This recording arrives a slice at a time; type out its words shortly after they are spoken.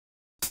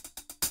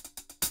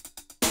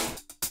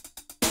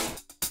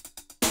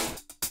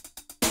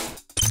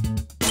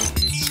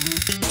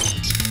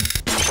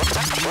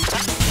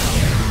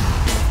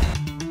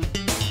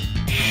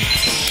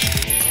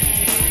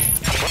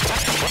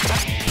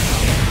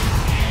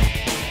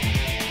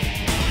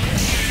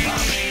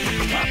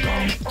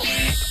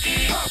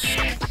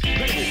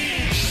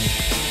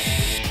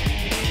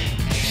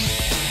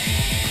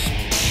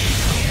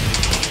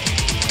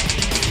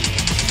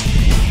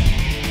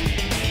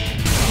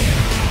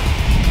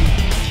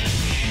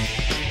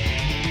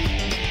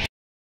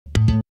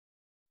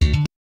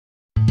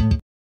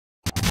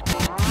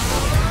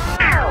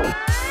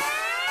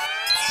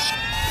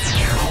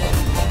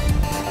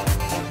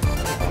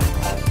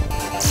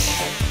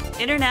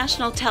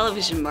international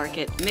television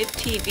market,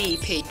 MIPTV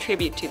paid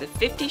tribute to the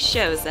 50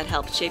 shows that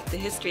helped shape the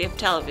history of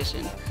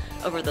television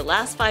over the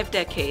last 5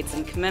 decades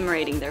in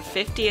commemorating their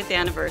 50th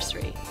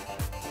anniversary.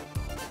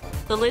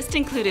 The list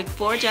included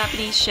 4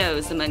 Japanese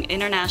shows among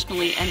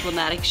internationally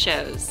emblematic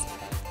shows,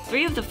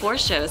 3 of the 4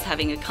 shows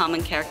having a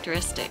common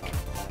characteristic,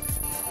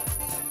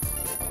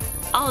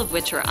 all of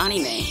which are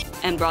anime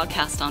and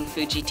broadcast on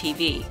Fuji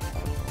TV.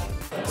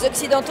 Les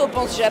Occidentaux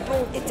pensent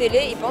Japon et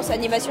télé, ils pensent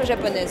animation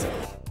japonaise.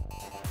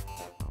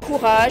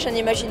 Courage, un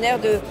imaginaire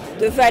de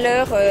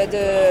valeurs,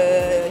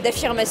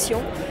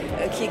 d'affirmation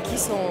qui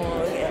sont,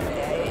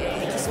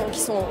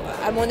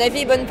 à mon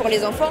avis, bonnes pour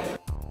les enfants.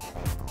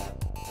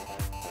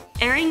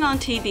 Airing on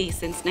TV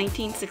since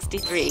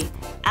 1963,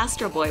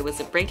 Astro Boy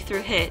was a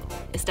breakthrough hit,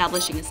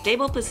 establishing a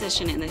stable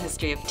position in the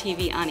history of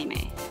TV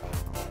anime.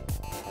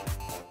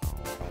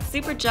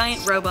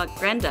 Supergiant robot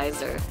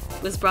Grendizer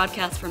was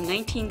broadcast from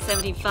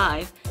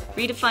 1975,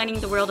 redefining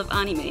the world of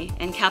anime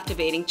and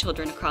captivating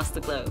children across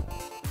the globe.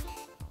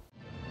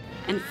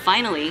 And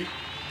finally,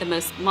 the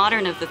most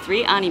modern of the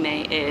 3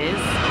 anime is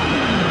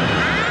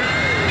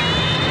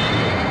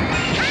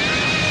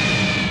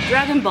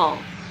Dragon Ball,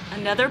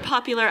 another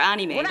popular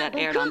anime that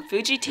aired on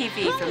Fuji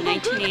TV from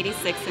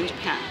 1986 in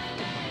Japan.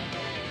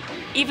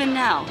 Even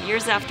now,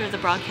 years after the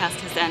broadcast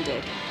has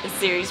ended, the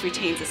series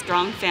retains a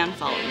strong fan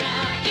following.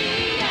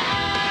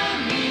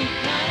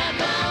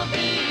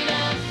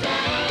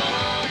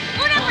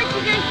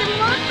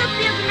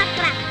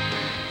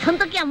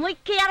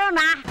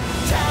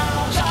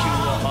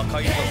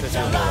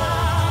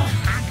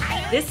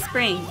 This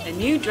spring, a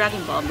new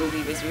Dragon Ball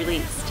movie was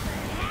released.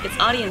 Its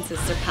audiences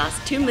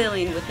surpassed 2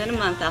 million within a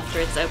month after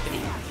its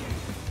opening.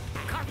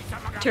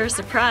 To her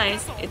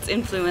surprise, its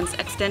influence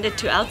extended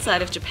to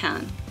outside of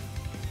Japan.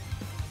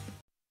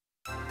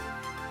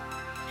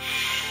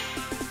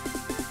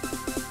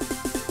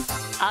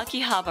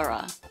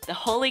 Akihabara, the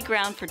holy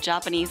ground for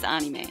Japanese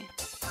anime.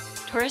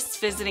 Tourists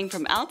visiting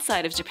from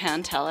outside of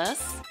Japan tell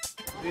us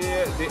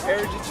they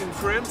aired it in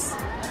France,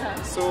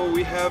 so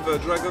we have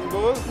Dragon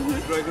Ball,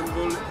 Dragon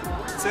Ball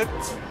Z,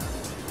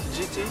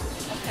 GT,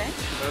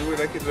 and we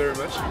like it very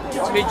much.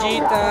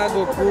 Vegeta,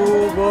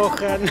 Goku,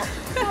 Gohan.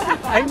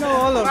 I know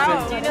all of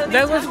them.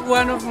 That was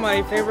one of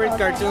my favorite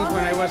cartoons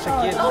when I was a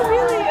kid. Oh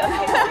really?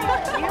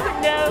 Okay. You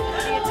know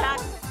the attack.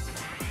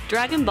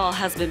 Dragon Ball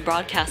has been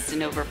broadcast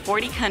in over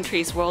 40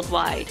 countries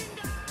worldwide.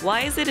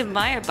 Why is it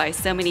admired by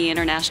so many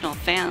international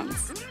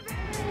fans?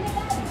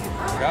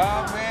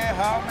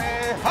 Kamehameha!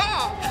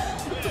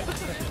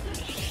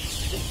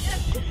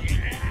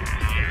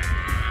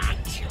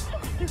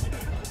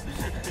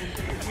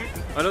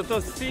 A lot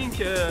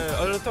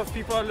of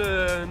people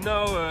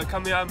know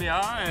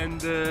Kamehameha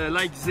and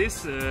like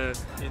this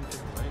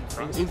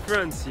in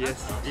France,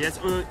 yes,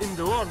 in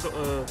the world.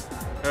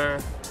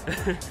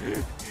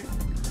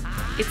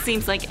 It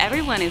seems like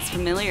everyone is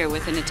familiar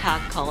with an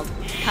attack called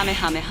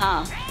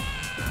Kamehameha,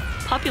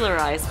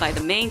 popularized by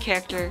the main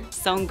character,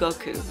 Son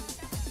Goku.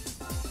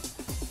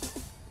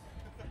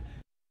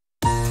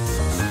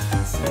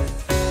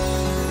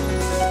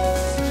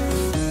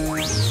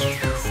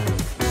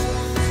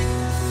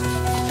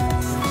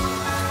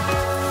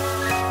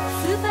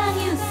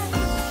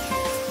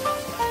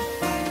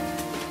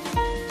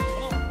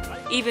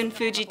 Even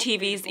Fuji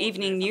TV's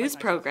evening news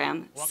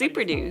program,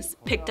 Super News,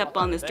 picked up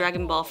on this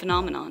Dragon Ball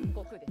phenomenon.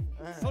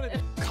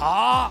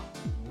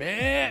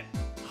 Kamehameha!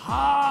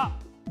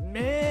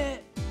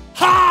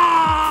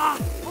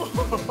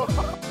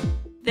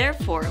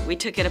 Therefore, we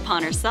took it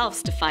upon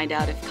ourselves to find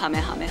out if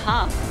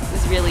Kamehameha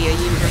was really a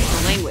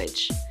universal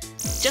language.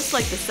 Just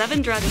like the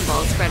 7 Dragon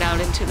Balls spread out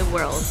into the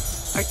world,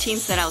 our team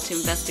set out to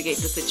investigate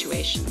the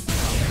situation.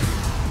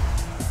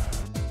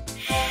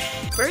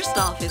 First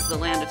off is the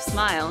land of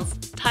smiles,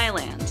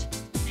 Thailand.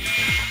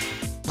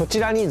 こち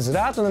らにず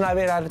らっと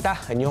並べられた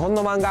日本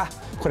の漫画、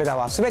これら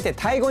はすべて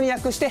タイ語に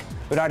訳して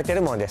売られてい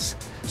るものです。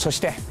そし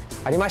て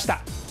ありました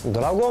ド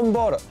ラゴン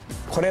ボール、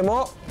これ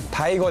も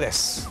タイ語で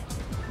す。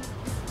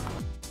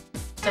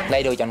ได้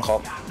ดูจนคร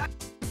บ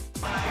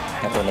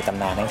การ์ตูนในต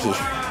ำนานทั้งที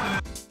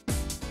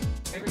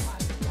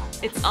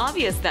It's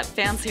obvious that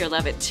fans here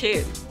love it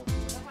too.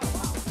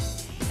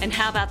 And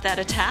how about that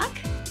attack?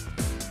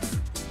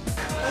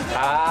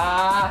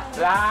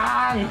 ล้า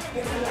ง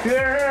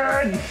ขึ้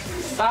น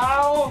เตา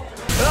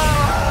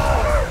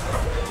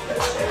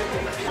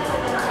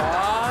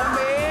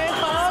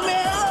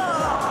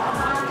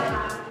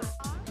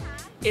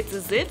It's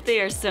as if they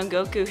are Son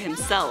Goku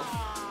himself.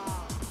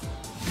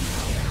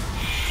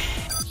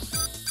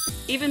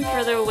 Even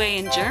further away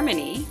in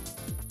Germany,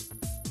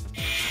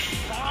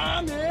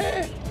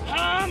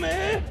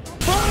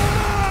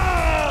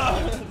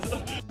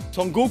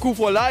 Son Goku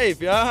for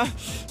life, ja?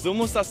 So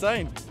muss das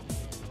sein.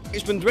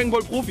 Ich bin Dragon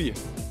Ball Profi.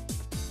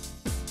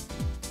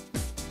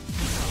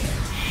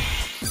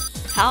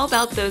 how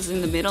about those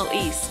in the Middle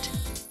East?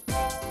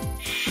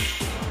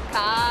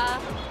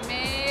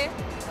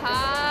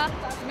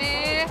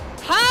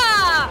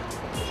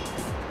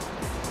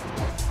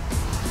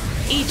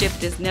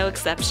 Egypt is no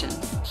exception.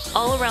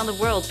 All around the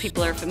world,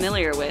 people are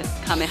familiar with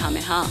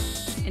Kamehameha.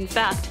 In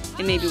fact,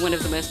 it may be one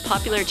of the most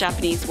popular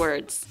Japanese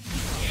words.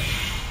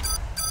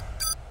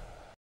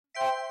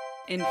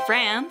 In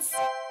France,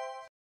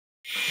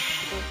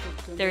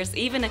 there's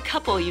even a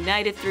couple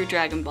united through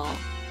Dragon Ball.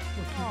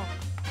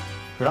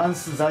 フラン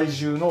ス在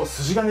住の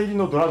筋金入り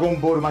のドラゴ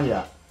ンボールマニ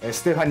ア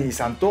ステファニー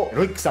さんと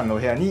ロイックさんのお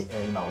部屋に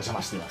今お邪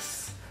魔していま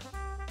す。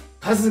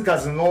数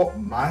々の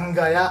漫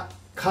画や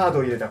カード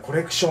を入れたコ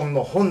レクション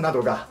の本な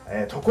どが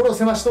所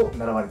狭しと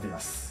並ばれていま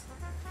す。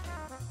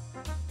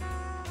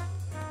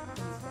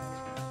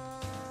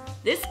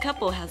 This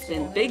couple has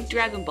been big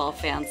Dragon Ball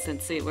fans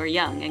since they were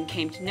young and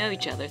came to know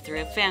each other through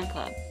a fan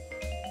club.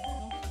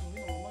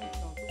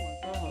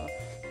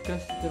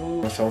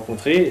 On s'est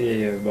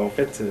rencontrés et en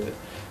fait,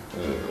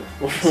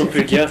 on peut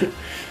le dire,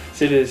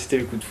 c'était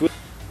le coup de foudre.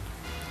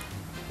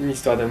 Une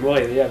histoire d'amour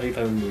est née avec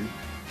Dragon Ball.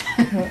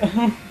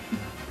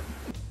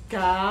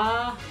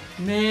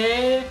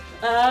 Kamehameha!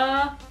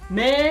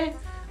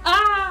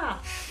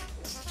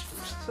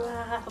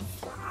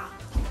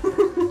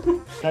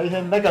 大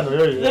変仲の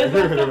良い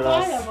夫婦でご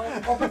ざいます。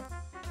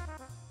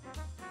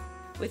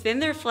 Within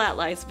their flat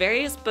lies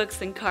various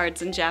books and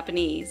cards in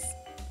Japanese.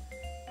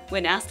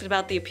 When asked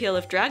about the appeal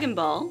of Dragon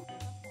Ball,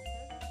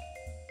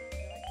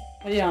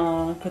 il y a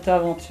un côté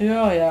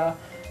aventure, il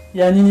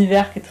y a un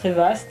univers qui est très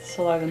vaste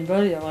sur Dragon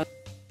Ball.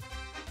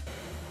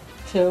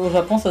 Au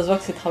Japon, ça se voit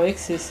que c'est travaillé, que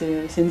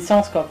c'est une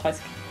science quoi,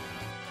 presque.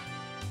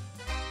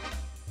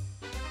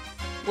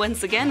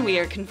 once again we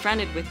are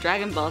confronted with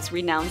Dragon Ball's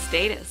renowned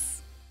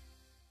status.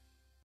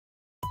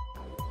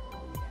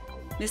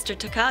 Mr.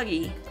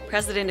 Takagi,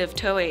 president of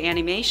Toei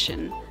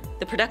Animation,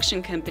 the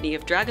production company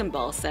of Dragon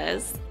Ball,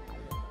 says,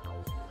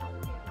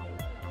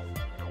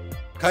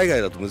 海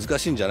外だと難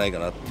しいんじゃないか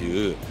なって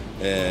いう、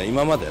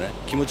今までね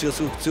気持ちが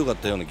すごく強かっ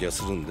たような気が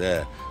するん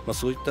で、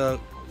そういった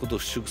ことを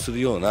払拭する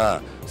よう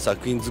な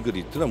作品作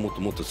りっていうのはもっ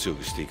ともっと強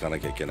くしていかな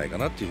きゃいけないか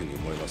なっていうふうに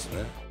思います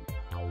ね。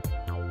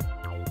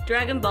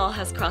 Dragon Ball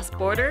has crossed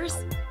borders,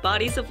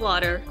 bodies of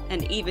water,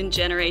 and even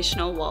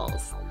generational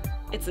walls.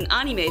 It's an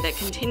anime that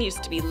continues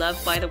to be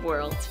loved by the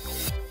world.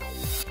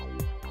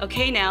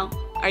 Okay now,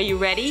 are you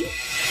ready?